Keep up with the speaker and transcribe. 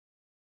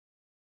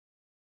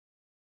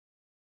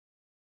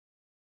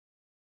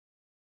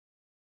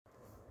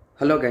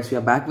Hello guys, we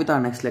are back with our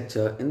next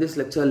lecture. In this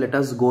lecture, let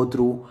us go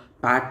through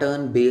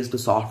pattern based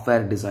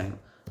software design.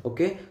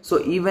 Okay,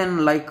 so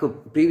even like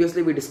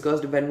previously we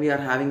discussed, when we are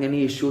having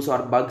any issues or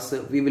bugs,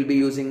 we will be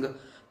using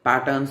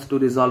patterns to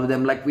resolve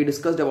them. Like we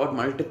discussed about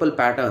multiple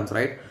patterns,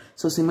 right?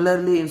 So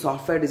similarly in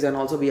software design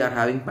also we are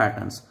having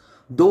patterns.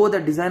 Though the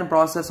design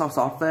process of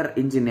software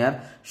engineer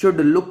should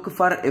look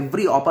for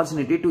every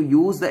opportunity to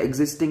use the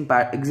existing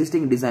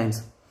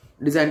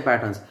design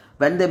patterns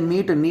when they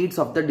meet the needs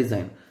of the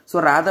design. So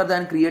rather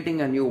than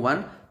creating a new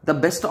one, the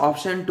best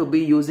option to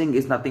be using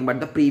is nothing but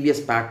the previous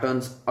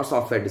patterns or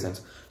software designs.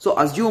 So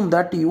assume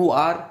that you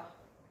are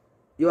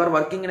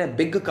working in a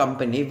big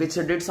company which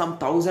did some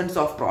thousands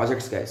of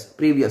projects, guys,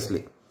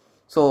 previously.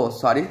 So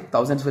sorry,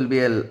 thousands will be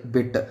a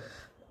bit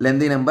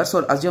lengthy number. So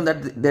assume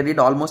that they did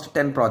almost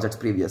 10 projects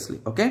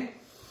previously. Okay.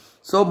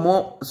 So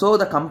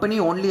the company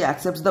only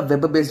accepts the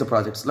web-based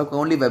projects, like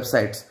only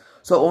websites.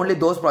 So only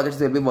those projects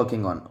they'll be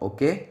working on.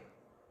 Okay.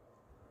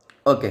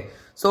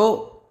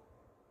 So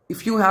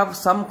if you have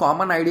some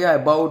common idea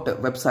about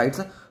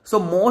websites, so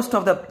most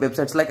of the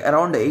websites, like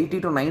around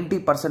 80 to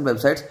 90%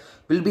 websites,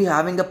 will be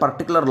having a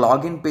particular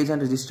login page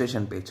and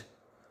registration page.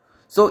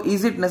 So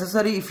is it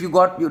necessary, if you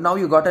got a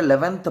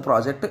 11th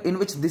project in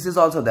which this is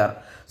also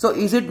there, so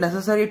is it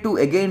necessary to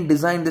again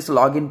design this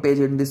login page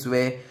in this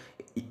way,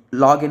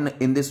 login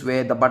in this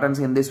way, the buttons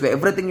in this way,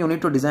 everything you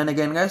need to design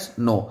again, guys?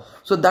 No.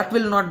 So that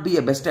will not be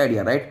a best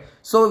idea, right?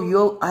 So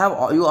you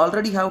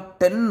already have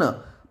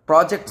 10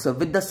 projects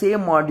with the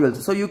same modules,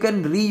 so you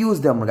can reuse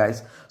them,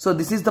 guys. So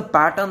this is the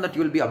pattern that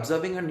you will be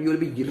observing, and you will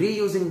be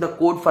reusing the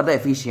code for the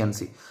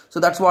efficiency. So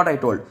that's what I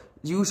told.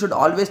 You should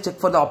always check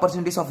for the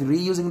opportunities of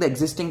reusing the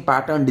existing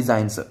pattern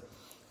designs.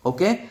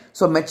 Okay,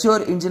 so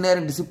mature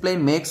engineering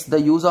discipline makes the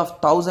use of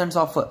thousands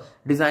of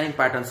designing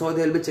patterns. So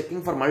they will be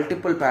checking for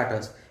multiple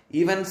patterns.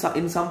 Even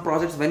in some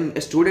projects, when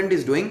a student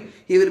is doing,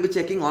 he will be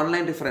checking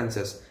online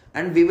references,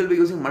 and we will be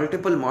using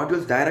multiple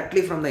modules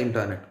directly from the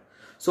internet.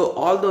 So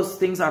all those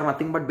things are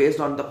nothing but based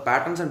on the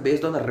patterns and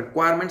based on the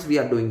requirements we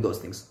are doing those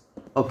things.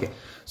 Okay,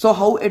 so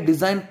how a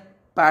design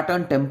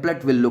pattern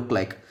template will look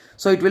like.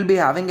 So it will be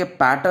having a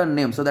pattern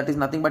name. So that is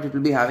nothing but it will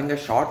be having a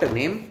short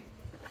name.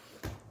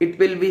 It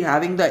will be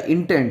having the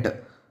intent.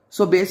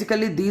 So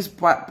basically these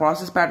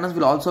process patterns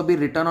will also be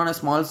written on a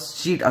small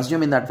sheet.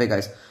 Assume in that way,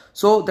 guys.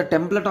 So the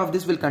template of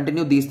this will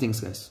continue these things,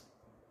 guys.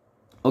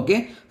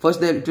 Okay,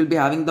 first it will be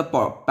having the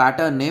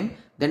pattern name.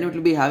 Then it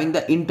will be having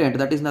the intent,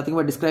 that is nothing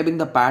but describing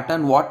the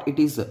pattern, what it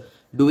is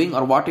doing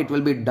or what it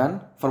will be done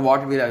for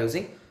what we are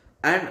using.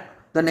 And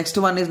the next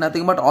one is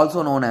nothing but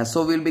also known as.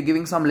 So we will be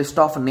giving some list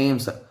of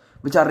names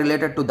which are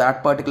related to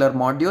that particular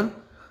module.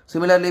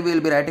 Similarly, we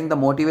will be writing the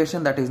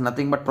motivation, that is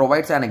nothing but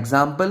provides an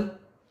example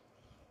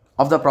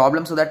of the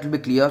problem, so that will be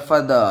clear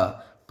for the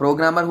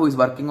programmer who is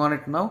working on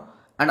it now.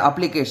 And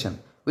application,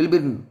 we will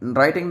be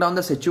writing down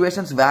the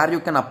situations where you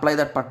can apply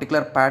that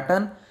particular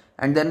pattern.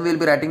 And then we will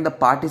be writing the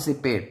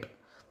participate.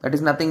 That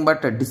is nothing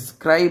but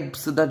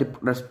describes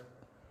the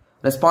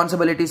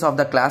responsibilities of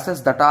the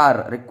classes that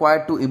are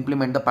required to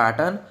implement the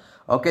pattern.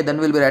 Okay, then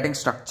we'll be writing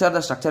structure.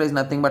 The structure is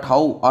nothing but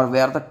how or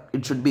where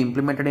it should be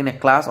implemented in a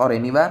class or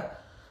anywhere.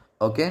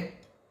 Okay.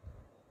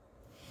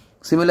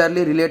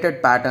 Similarly,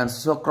 related patterns.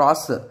 So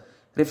cross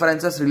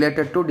references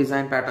related to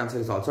design patterns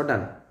is also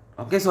done.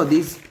 Okay, so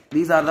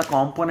these are the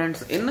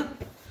components in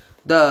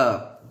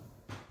the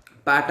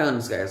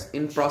patterns, guys,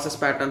 in process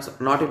patterns,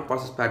 not in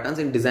process patterns,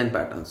 in design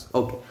patterns.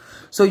 Okay.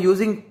 So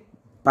using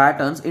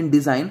patterns in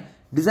design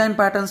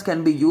patterns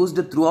can be used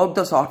throughout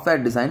the software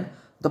design.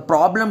 The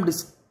problem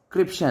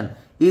description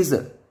is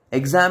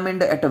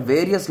examined at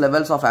various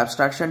levels of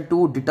abstraction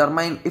to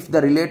determine if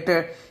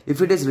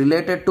it is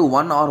related to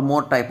one or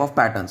more type of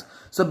patterns.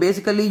 So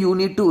basically you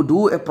need to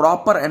do a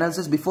proper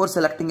analysis before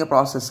selecting a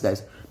process,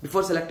 guys.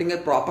 Before selecting a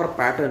proper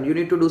pattern, you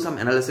need to do some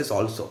analysis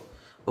also.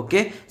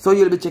 Okay, so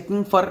you will be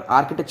checking for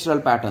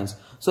architectural patterns.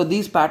 So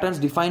these patterns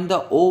define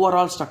the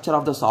overall structure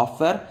of the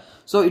software.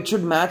 So it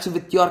should match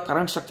with your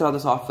current structure of the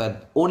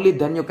software. Only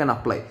then you can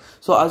apply.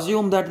 So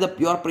assume that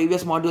your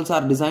previous modules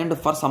are designed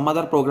for some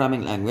other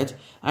programming language,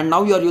 and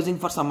now you are using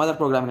for some other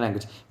programming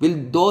language.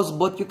 Will those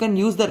both, you can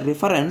use the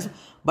reference,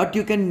 but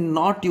you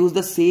cannot use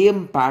the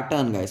same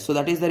pattern, guys. So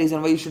that is the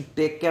reason why you should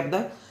take care of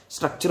the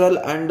structural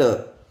and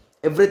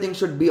everything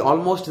should be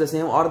almost the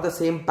same or the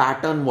same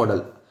pattern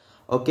model.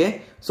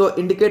 Okay, so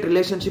indicate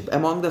relationship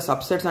among the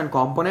subsets and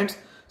components.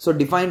 So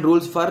define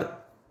rules for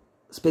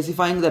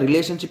specifying the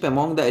relationship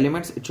among the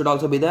elements. It should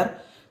also be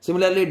there.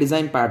 Similarly,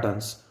 design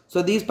patterns.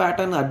 So these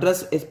patterns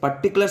address a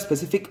particular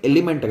specific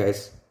element,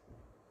 guys.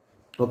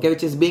 Okay,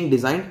 which is being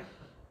designed.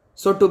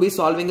 So to be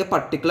solving a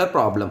particular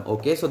problem.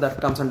 Okay, so that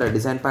comes under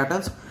design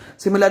patterns.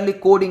 Similarly,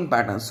 coding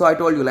patterns. So I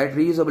told you, right,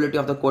 reusability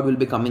of the code will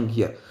be coming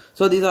here.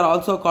 So these are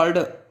also called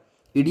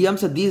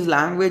idioms. These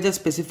languages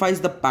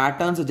specifies the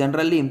patterns,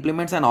 generally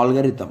implements an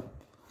algorithm.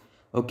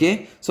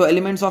 Okay, so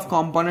elements of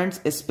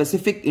components, a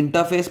specific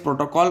interface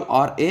protocol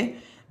or a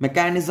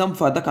mechanism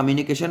for the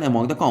communication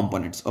among the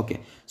components.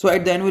 Okay, so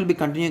at the end we'll be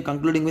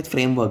concluding with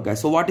framework,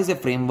 guys. So what is a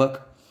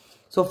framework?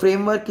 So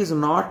framework is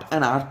not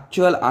an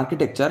actual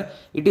architecture.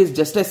 It is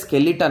just a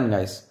skeleton,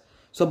 guys.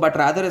 So but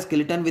rather a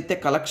skeleton with a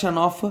collection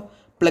of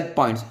plug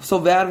points. So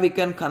where we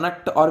can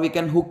connect or we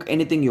can hook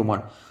anything you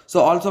want.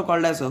 So also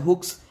called as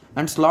hooks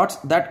and slots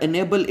that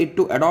enable it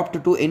to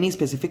adapt to any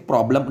specific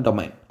problem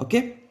domain.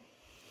 Okay.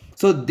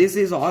 So this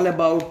is all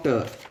about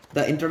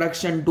the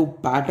introduction to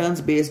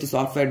patterns based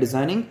software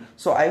designing.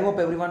 So I hope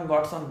everyone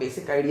got some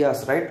basic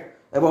ideas, right,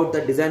 about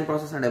the design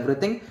process and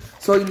everything.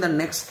 So in the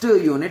next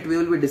unit, we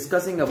will be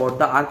discussing about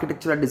the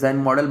architectural design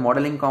model,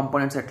 modeling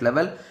components at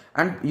level,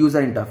 and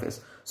user interface.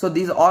 So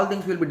these all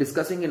things we'll be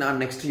discussing in our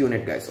next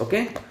unit, guys.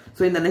 Okay.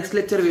 So in the next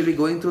lecture, we'll be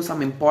going through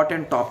some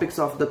important topics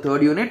of the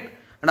third unit,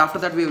 and after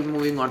that we will be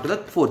moving on to the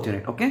fourth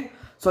unit. Okay.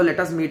 So let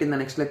us meet in the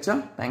next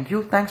lecture. Thank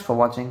you. Thanks for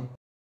watching.